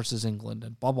Scotland versus England,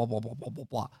 and blah, blah, blah, blah, blah, blah,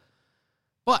 blah.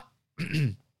 But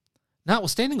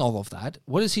notwithstanding all of that,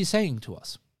 what is he saying to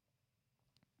us?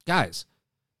 Guys,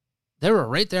 they were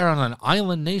right there on an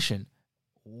island nation.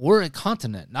 We're a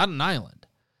continent, not an island.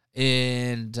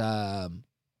 And,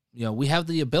 we have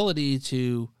the ability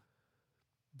to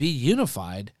be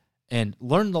unified and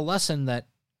learn the lesson that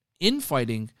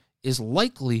infighting is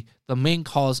likely the main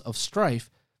cause of strife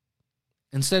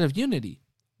instead of unity,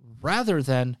 rather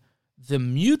than the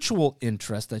mutual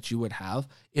interest that you would have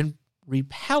in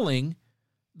repelling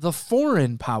the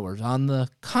foreign powers on the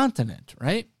continent,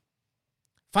 right?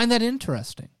 Find that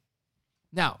interesting.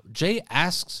 Now, Jay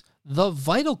asks the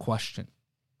vital question: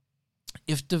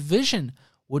 if division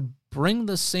would bring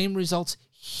the same results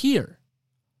here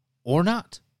or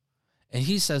not? And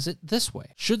he says it this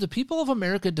way: should the people of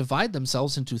America divide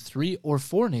themselves into 3 or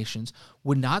 4 nations,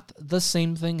 would not the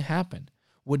same thing happen?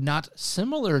 Would not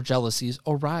similar jealousies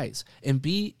arise and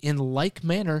be in like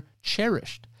manner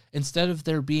cherished, instead of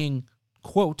their being,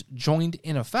 quote, joined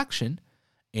in affection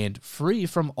and free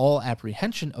from all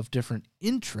apprehension of different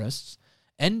interests?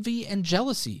 Envy and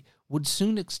jealousy would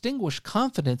soon extinguish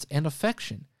confidence and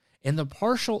affection, and the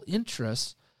partial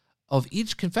interests of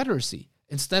each confederacy,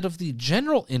 instead of the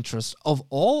general interests of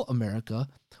all America,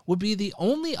 would be the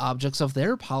only objects of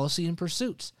their policy and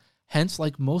pursuits. Hence,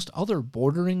 like most other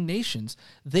bordering nations,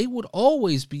 they would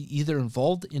always be either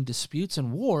involved in disputes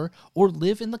and war or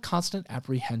live in the constant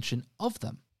apprehension of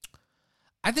them.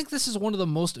 I think this is one of the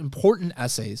most important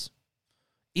essays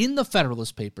in the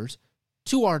Federalist Papers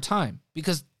to our time,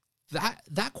 because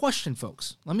that question,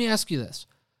 folks, let me ask you this.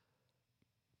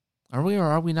 Are we or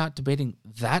are we not debating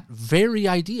that very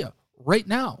idea right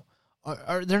now?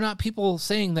 Are there not people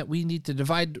saying that we need to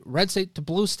divide red state to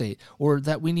blue state, or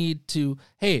that we need to,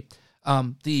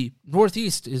 the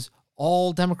Northeast is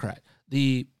all Democrat,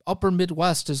 the upper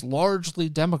Midwest is largely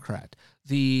Democrat,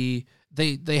 they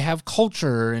have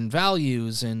culture and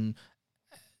values and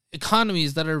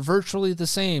economies that are virtually the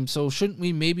same, so shouldn't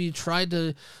we maybe try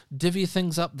to divvy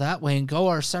things up that way and go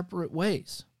our separate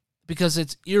ways? Because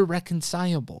it's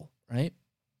irreconcilable, right?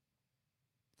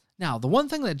 Now, the one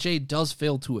thing that Jay does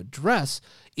fail to address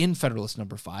in Federalist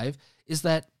number 5 is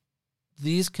that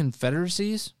these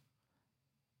confederacies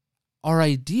are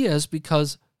ideas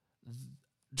because,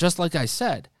 just like I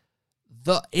said,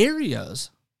 the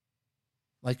areas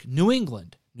like New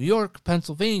England, New York,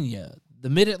 Pennsylvania, the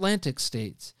Mid-Atlantic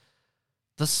states,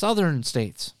 the southern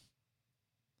states,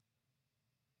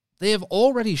 they have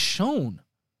already shown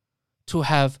to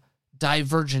have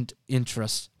divergent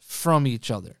interests from each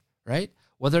other, right?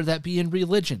 Whether that be in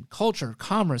religion, culture,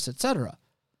 commerce, etc.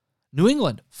 New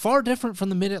England, far different from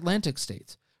the Mid-Atlantic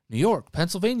states. New York,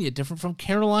 Pennsylvania, different from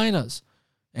Carolinas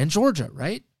and Georgia,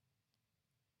 right?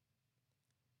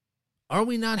 Are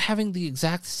we not having the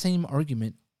exact same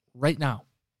argument right now?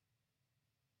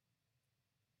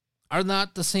 Are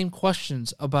not the same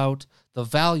questions about the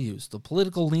values, the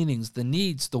political leanings, the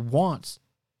needs, the wants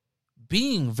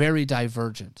being very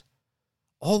divergent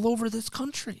all over this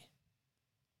country?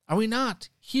 Are we not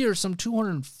here some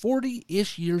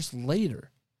 240-ish years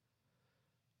later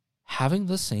having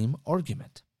the same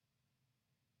argument?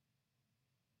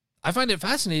 I find it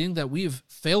fascinating that we've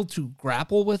failed to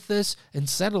grapple with this and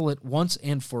settle it once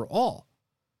and for all,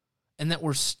 and that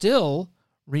we're still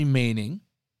remaining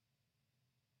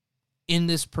in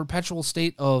this perpetual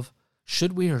state of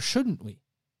should we or shouldn't we?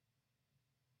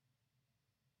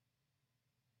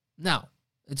 Now,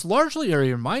 it's largely a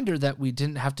reminder that we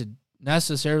didn't have to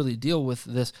necessarily deal with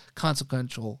this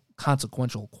consequential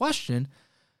question,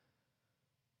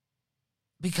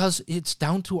 because it's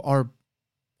down to our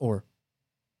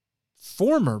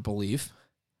former belief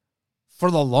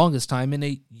for the longest time in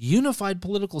a unified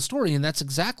political story, and that's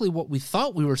exactly what we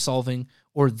thought we were solving,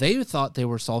 or they thought they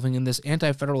were solving, in this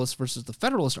anti-federalist versus the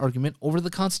federalist argument over the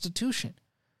Constitution.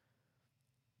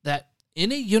 That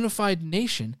in a unified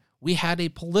nation, we had a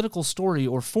political story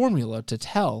or formula to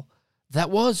tell that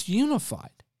was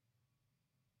unified.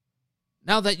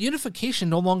 Now, that unification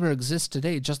no longer exists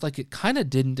today, just like it kind of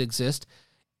didn't exist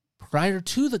prior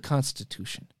to the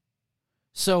Constitution.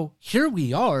 So here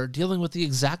we are dealing with the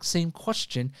exact same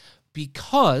question,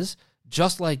 because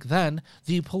just like then,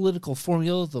 the political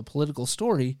formula, the political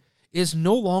story is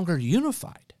no longer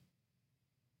unified.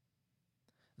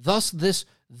 Thus, this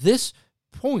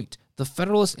point, the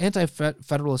federalist,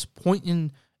 anti-federalist point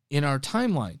in our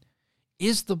timeline,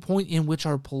 is the point in which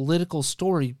our political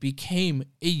story became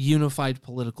a unified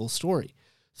political story,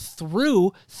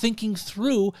 through thinking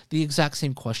through the exact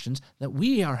same questions that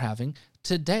we are having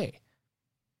today.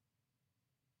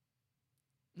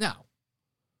 Now,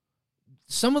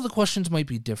 some of the questions might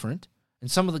be different, and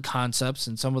some of the concepts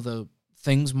and some of the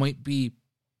things might be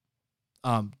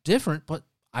different, but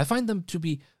I find them to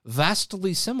be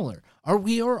vastly similar. Are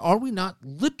we or are we not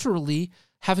literally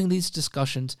having these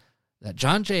discussions that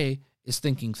John Jay is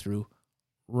thinking through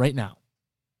right now?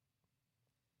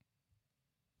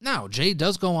 Now, Jay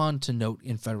does go on to note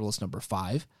in Federalist number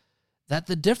 5 that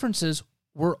the differences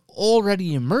were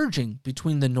already emerging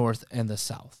between the North and the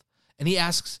South. And he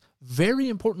asks very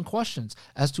important questions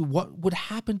as to what would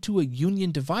happen to a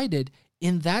union divided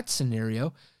in that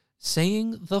scenario,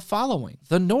 saying the following: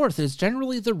 the North is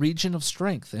generally the region of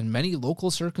strength, and many local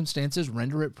circumstances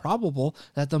render it probable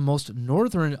that the most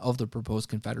northern of the proposed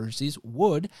confederacies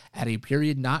would, at a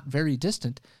period not very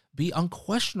distant, be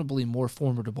unquestionably more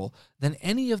formidable than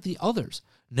any of the others.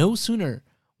 No sooner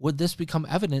would this become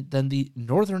evident than the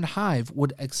northern hive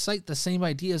would excite the same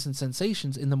ideas and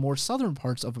sensations in the more southern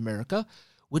parts of America,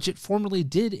 which it formerly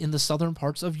did in the southern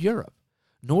parts of Europe.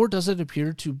 Nor does it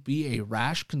appear to be a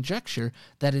rash conjecture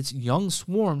that its young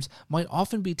swarms might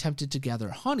often be tempted to gather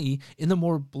honey in the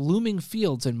more blooming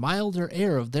fields and milder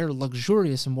air of their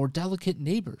luxurious and more delicate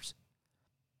neighbors.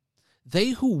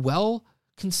 They who well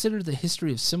consider the history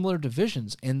of similar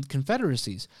divisions and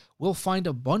confederacies will find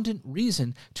abundant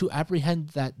reason to apprehend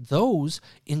that those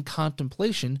in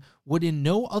contemplation would in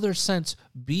no other sense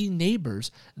be neighbors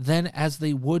than as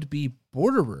they would be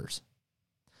borderers,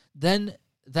 then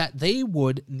that they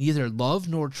would neither love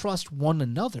nor trust one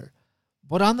another,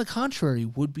 but on the contrary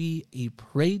would be a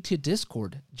prey to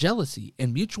discord, jealousy,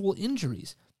 and mutual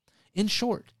injuries. In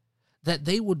short, that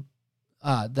they would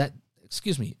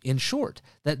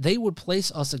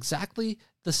place us exactly in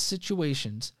the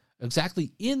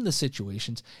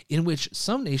situations in which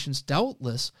some nations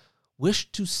doubtless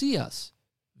wish to see us,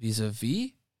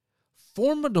 vis-a-vis,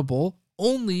 formidable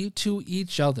only to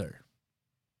each other.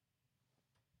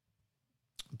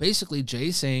 Basically,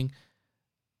 Jay saying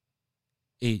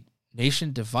a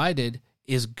nation divided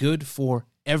is good for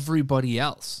everybody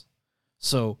else.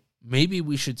 So maybe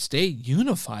we should stay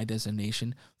unified as a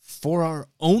nation for our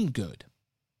own good.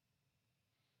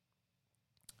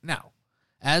 Now,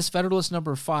 as Federalist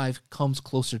number 5 comes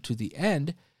closer to the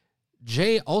end,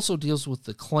 Jay also deals with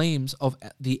the claims of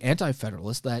the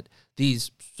anti-federalists that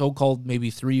these so-called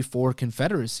maybe 3-4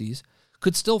 confederacies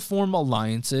could still form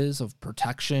alliances of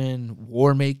protection,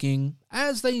 war-making,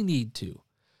 as they need to,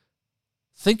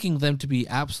 thinking them to be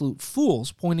absolute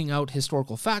fools, pointing out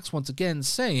historical facts, once again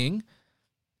saying,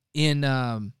 in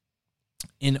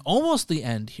almost the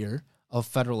end here of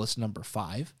Federalist number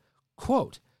 5,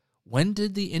 quote, "When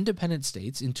did the independent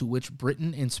states into which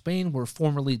Britain and Spain were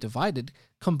formerly divided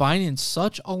combine in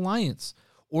such alliance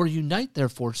or unite their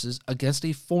forces against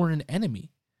a foreign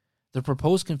enemy? The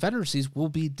proposed confederacies will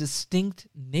be distinct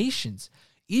nations,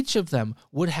 Each of them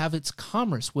would have its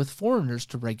commerce with foreigners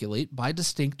to regulate by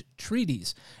distinct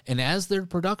treaties, and as their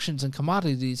productions and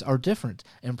commodities are different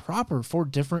and proper for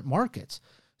different markets,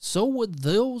 so would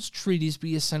those treaties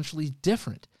be essentially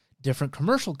different. Different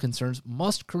commercial concerns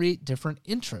must create different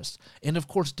interests, and of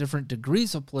course different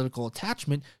degrees of political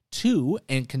attachment to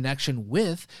and connection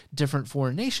with different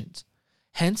foreign nations.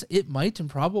 Hence, it might and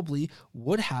probably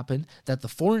would happen that the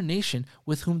foreign nation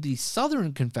with whom the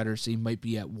Southern Confederacy might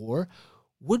be at war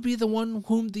would be the one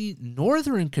whom the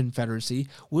Northern Confederacy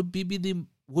would be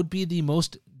the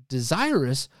most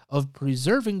desirous of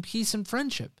preserving peace and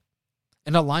friendship.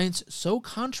 An alliance so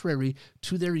contrary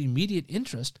to their immediate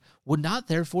interest would not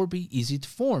therefore be easy to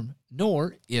form,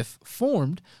 nor, if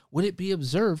formed, would it be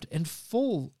observed and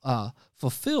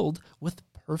fulfilled with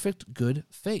perfect good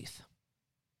faith.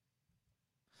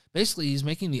 Basically, he's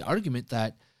making the argument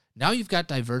that now you've got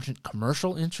divergent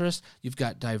commercial interests, you've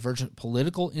got divergent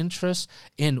political interests,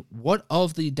 and what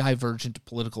of the divergent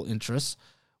political interests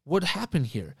would happen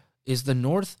here? Is the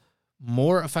North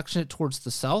more affectionate towards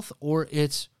the South, or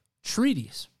its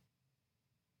treaties?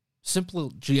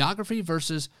 Simple geography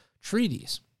versus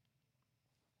treaties.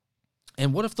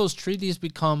 And what if those treaties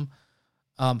become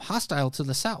hostile to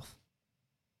the South?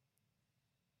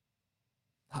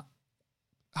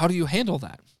 How do you handle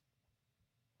that?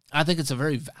 I think it's a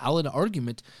very valid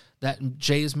argument that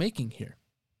Jay is making here.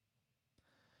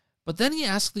 But then he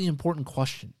asks the important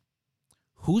question: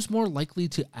 who's more likely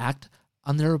to act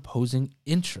on their opposing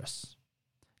interests?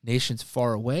 Nations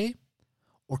far away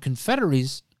or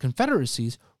confederacies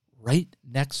right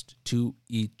next to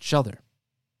each other?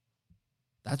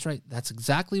 That's right. That's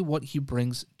exactly what he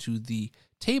brings to the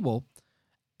table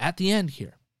at the end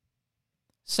here,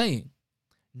 saying,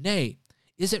 nay,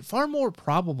 is it far more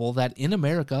probable that in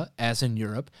America, as in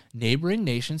Europe, neighboring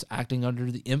nations acting under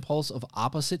the impulse of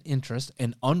opposite interests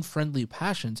and unfriendly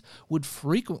passions would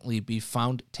frequently be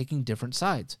found taking different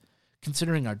sides?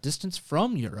 Considering our distance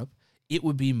from Europe, it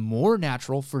would be more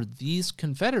natural for these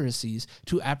confederacies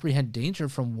to apprehend danger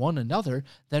from one another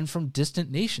than from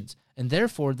distant nations, and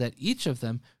therefore that each of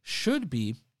them should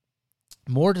be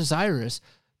more desirous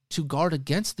to guard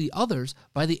against the others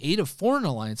by the aid of foreign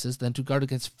alliances than to guard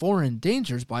against foreign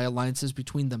dangers by alliances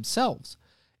between themselves.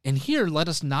 And here, let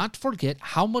us not forget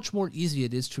how much more easy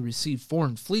it is to receive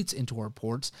foreign fleets into our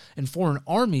ports and foreign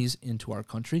armies into our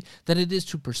country than it is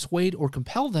to persuade or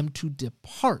compel them to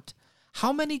depart.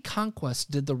 How many conquests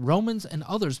did the Romans and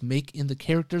others make in the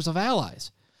characters of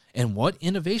allies? And what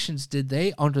innovations did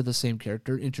they, under the same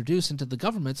character, introduce into the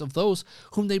governments of those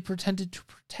whom they pretended to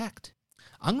protect?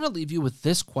 I'm going to leave you with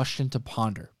this question to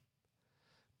ponder.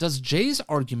 Does Jay's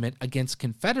argument against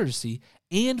confederacy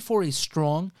and for a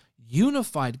strong,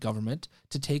 unified government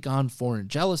to take on foreign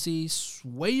jealousy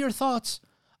sway your thoughts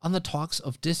on the talks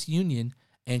of disunion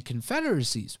and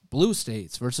confederacies, blue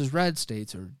states versus red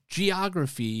states, or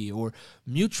geography, or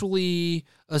mutually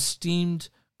esteemed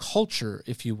culture,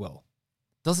 if you will?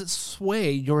 Does it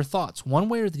sway your thoughts one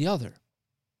way or the other?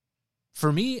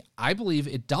 For me, I believe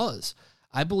it does.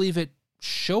 I believe it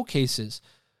showcases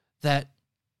that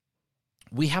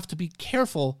we have to be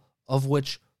careful of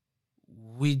which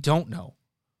we don't know.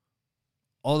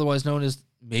 Otherwise known as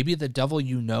maybe the devil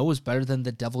you know is better than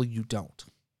the devil you don't.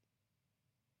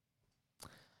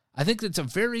 I think it's a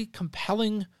very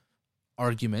compelling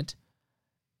argument,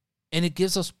 and it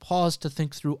gives us pause to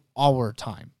think through our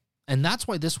time. And that's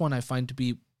why this one I find to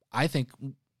be, I think,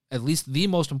 at least the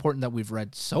most important that we've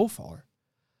read so far,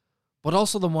 but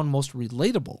also the one most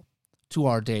relatable to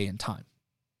our day and time.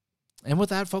 And with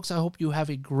that, folks, I hope you have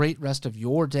a great rest of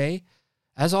your day.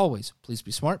 As always, please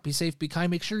be smart, be safe, be kind.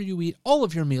 Make sure you eat all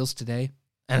of your meals today.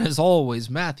 And as always,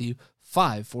 Matthew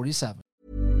 5:47.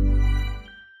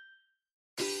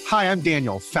 Hi, I'm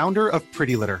Daniel, founder of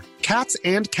Pretty Litter. Cats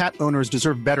and cat owners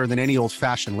deserve better than any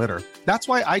old-fashioned litter. That's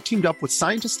why I teamed up with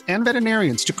scientists and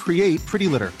veterinarians to create Pretty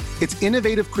Litter. Its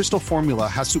innovative crystal formula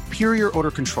has superior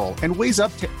odor control and weighs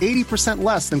up to 80%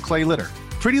 less than clay litter.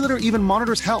 Pretty Litter even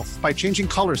monitors health by changing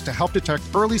colors to help detect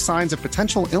early signs of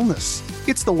potential illness.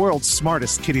 It's the world's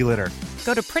smartest kitty litter.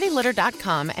 Go to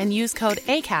prettylitter.com and use code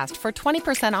ACAST for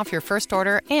 20% off your first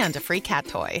order and a free cat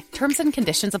toy. Terms and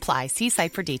conditions apply. See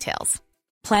site for details.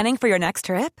 Planning for your next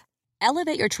trip?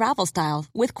 Elevate your travel style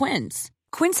with Quince.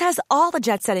 Quince has all the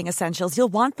jet-setting essentials you'll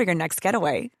want for your next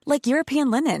getaway, like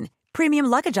European linen, premium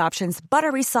luggage options,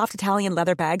 buttery soft Italian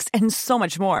leather bags, and so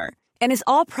much more. And is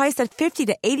all priced at 50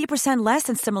 to 80% less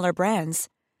than similar brands.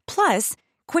 Plus,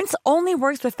 Quince only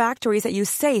works with factories that use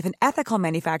safe and ethical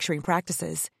manufacturing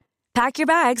practices. Pack your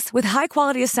bags with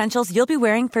high-quality essentials you'll be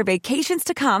wearing for vacations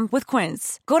to come with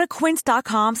Quince. Go to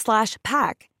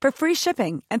quince.com/pack for free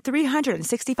shipping and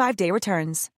 365-day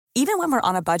returns. Even when we're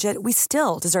on a budget, we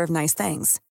still deserve nice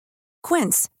things.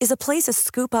 Quince is a place to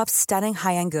scoop up stunning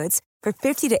high-end goods for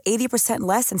 50 to 80%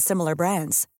 less than similar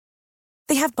brands.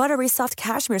 They have buttery soft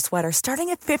cashmere sweaters starting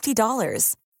at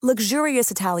 $50,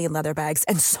 luxurious Italian leather bags,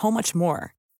 and so much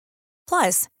more.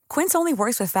 Plus, Quince only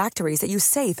works with factories that use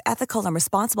safe, ethical, and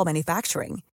responsible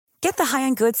manufacturing. Get the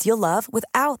high-end goods you'll love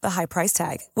without the high price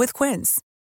tag with Quince.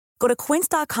 Go to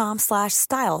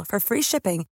quince.com/style for free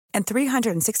shipping and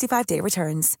 365-day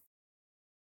returns.